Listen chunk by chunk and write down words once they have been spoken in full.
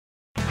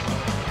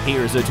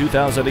Here's a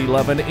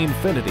 2011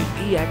 Infiniti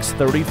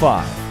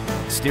EX35.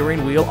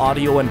 Steering wheel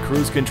audio and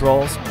cruise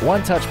controls,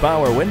 one-touch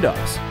power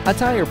windows, a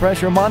tire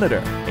pressure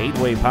monitor,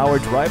 8-way power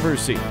driver's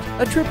seat,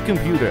 a trip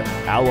computer,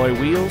 alloy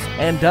wheels,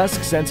 and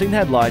dusk-sensing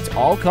headlights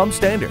all come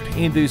standard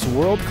in this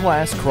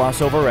world-class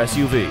crossover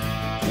SUV.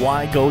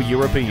 Why go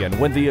European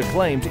when the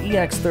acclaimed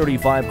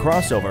EX35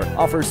 crossover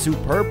offers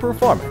superb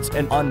performance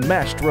and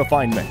unmatched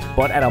refinement,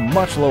 but at a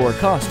much lower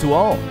cost to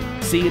own?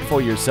 See it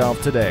for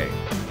yourself today.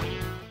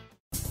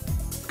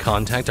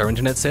 Contact our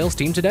internet sales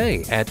team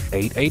today at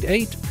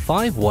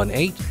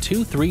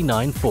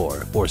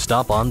 888-518-2394 or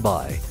stop on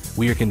by.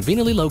 We are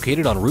conveniently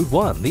located on Route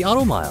 1, the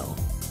Auto Mile.